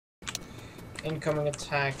Incoming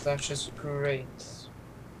attack, that's just great.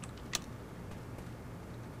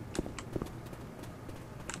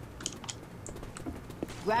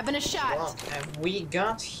 Grabbing a shot. What have we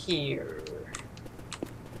got here?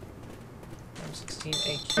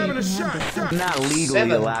 M16 Having a AK. shot. I'm not legally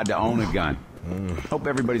 7. allowed to own a gun. Hope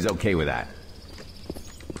everybody's okay with that.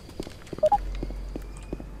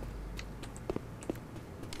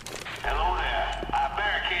 Hello there. I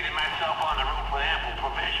barricaded myself on the roof with ample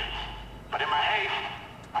provisions. But in my haste,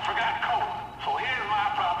 I forgot coal. So here's my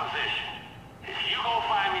proposition. If you go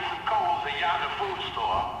find me some coals in yonder food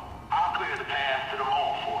store, I'll clear the path to the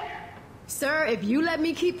mall for you. Sir, if you let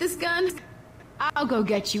me keep this gun, I'll go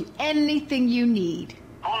get you anything you need.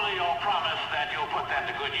 Only you'll promise that you'll put that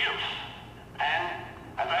to good use. And,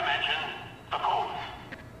 as I mentioned, the coals.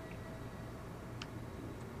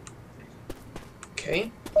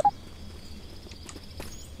 Okay.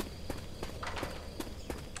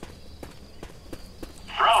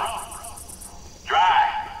 Throat. Dry.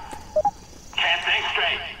 Can't think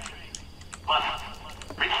straight. Must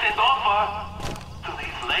reach this offer to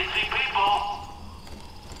these lazy people.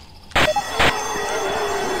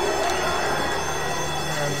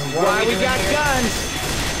 What Why are we doing got here? guns?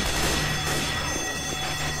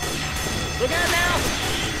 Look out now!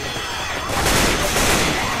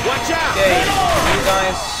 Watch out! Okay, you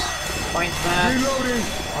guys fight that. Reloading.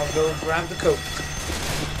 I'll go grab the coke.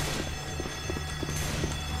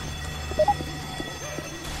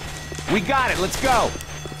 We got it. Let's go.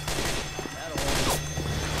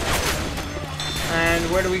 And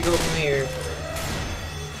where do we go from here?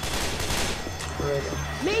 Right.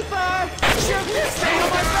 Leaper! Stay on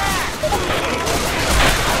my back!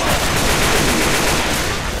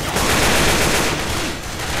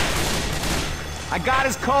 I got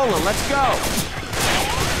his cola. Let's go.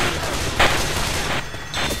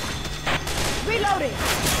 Reloading!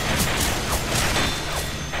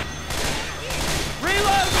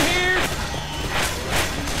 Reloading here.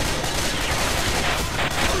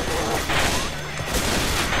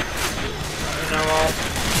 You know what?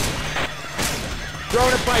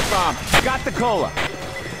 Throwing a pipe bomb. Got the cola.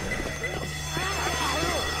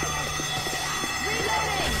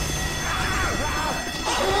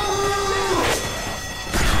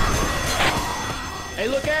 Hey,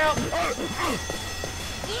 look out!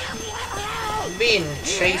 I'm being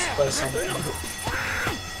chased by something.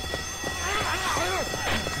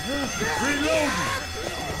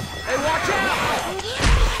 Hey, watch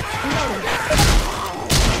out!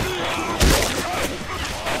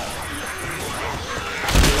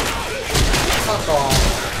 Fuck off.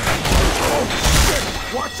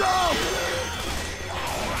 Watch out!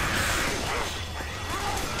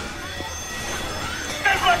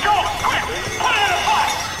 There's my coat! Quick! Put it in a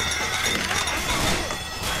fire!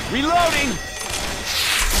 Reloading!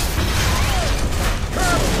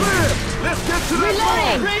 Let's get to the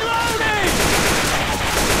Reloading! Reloading!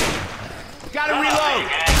 Gotta reload!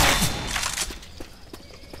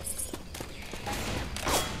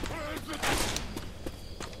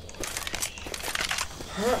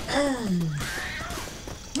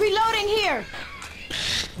 Reloading here!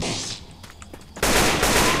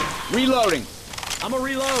 Reloading! I'm a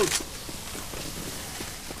reload!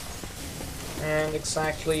 And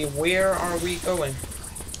exactly where are we going?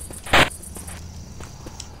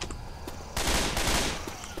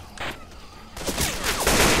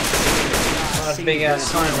 Not a big ass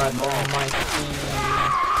sign right there. Might be.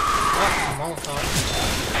 Oh, Molotov.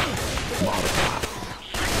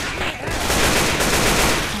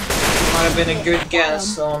 Might have been a good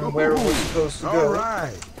guess on where we're supposed to All go.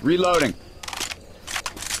 right. Reloading!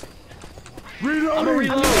 Reloading. I'm a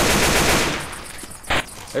reload!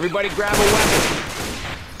 Everybody grab a weapon!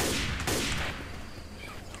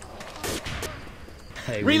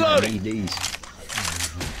 Hey, Reloading. We might need these.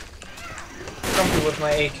 Comfortable with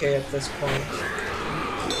my AK at this point.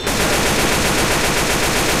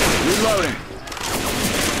 Reloading!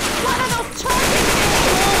 One of those charges!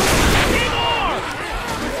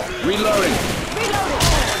 Reloading! Reloading!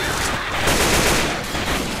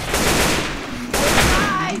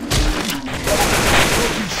 Bye!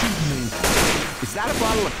 Is that a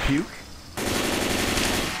bottle of puke?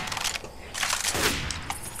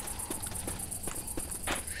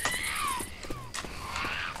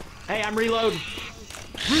 Hey, I'm reloading.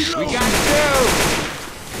 Reload. We got two!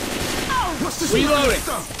 What's this Reloading.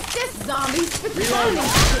 stuff? This zombie's Reloading.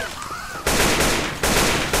 pathetic!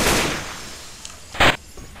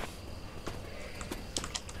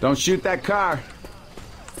 Don't shoot that car.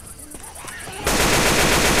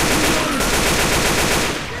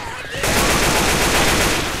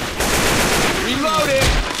 Reloading!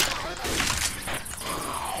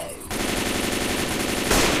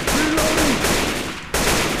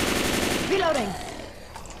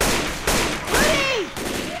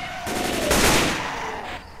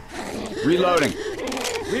 Reloading.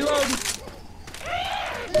 Reloading.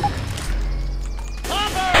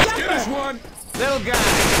 There's one. Little guy.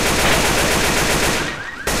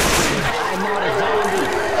 I'm not a zombie.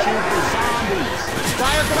 Shoot the zombies.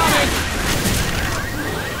 Fire coming.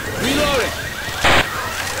 Reloading.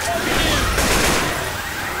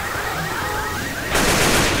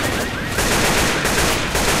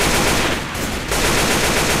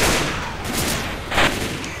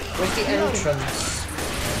 Where's the entrance?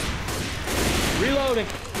 Reloading.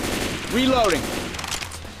 Reloading.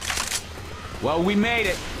 Well, we made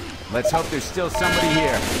it. Let's hope there's still somebody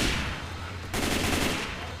here.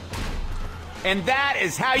 And that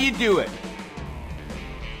is how you do it.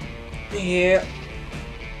 Yeah.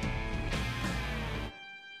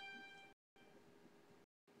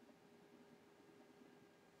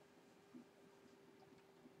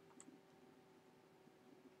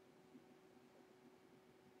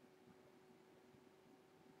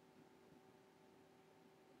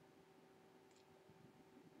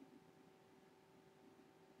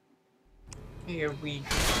 Here we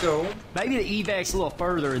go. Maybe the evac's a little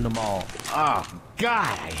further in the mall. Oh,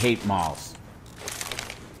 God, I hate malls.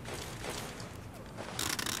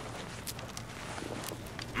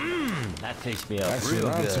 That takes me up That's real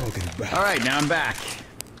what I'm good. talking about. All right, now I'm back.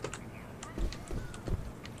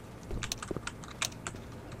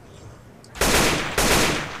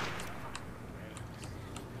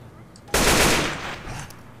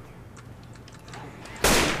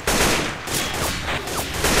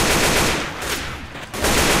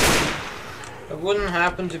 There wouldn't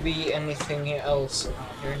happen to be anything else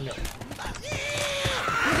here, no.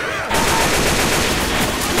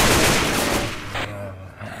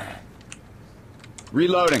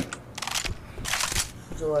 Reloading.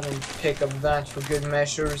 Go ahead and pick up that for good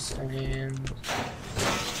measures, and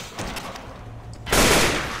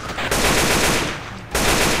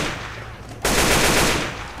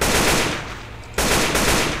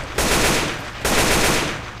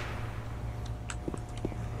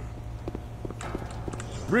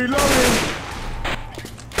Reloading.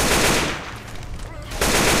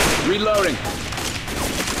 Reloading.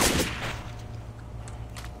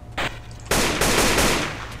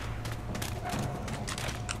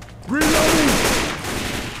 Reloading.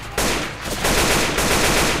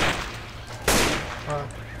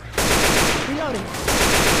 Reloading.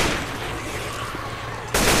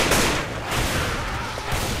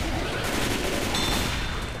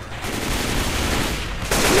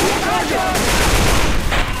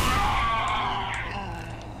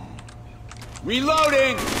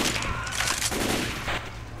 Reloading.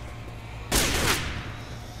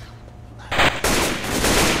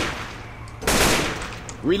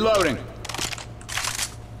 Reloading.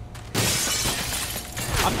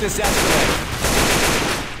 Up this escalator.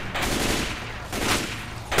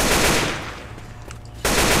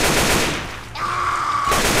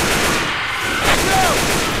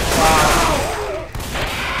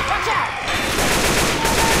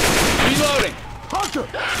 Reloading. Hunter.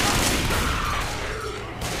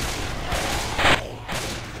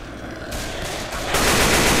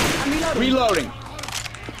 Reloading.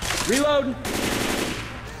 Reloading.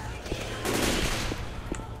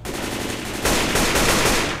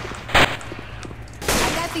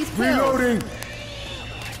 I got these pills. Reloading.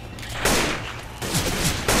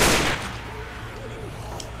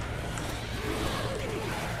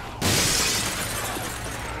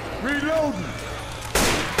 Reloading.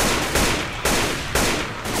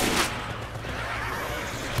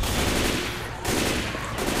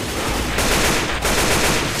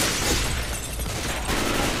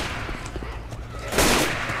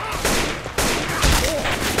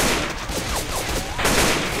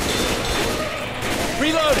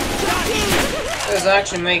 Reloading. this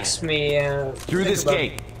actually makes me Through think this about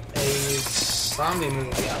gate. a zombie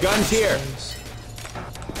movie. Guns here.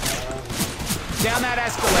 Down that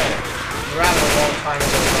escalator. Rather a long time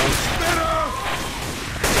ago.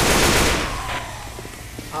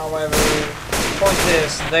 However, point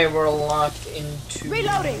is, they were locked into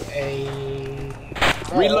Reloading. a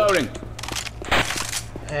Reloading.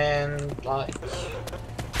 and like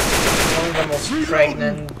one of them was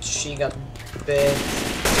pregnant. She got bit.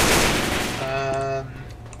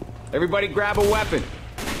 Everybody grab a weapon.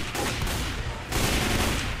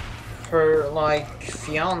 Her like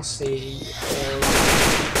fiance or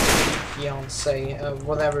fiance,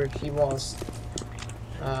 whatever he was,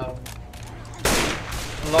 loved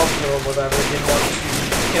her or whatever, didn't want to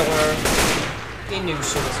kill her. He knew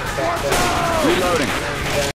she was infected. Reloading.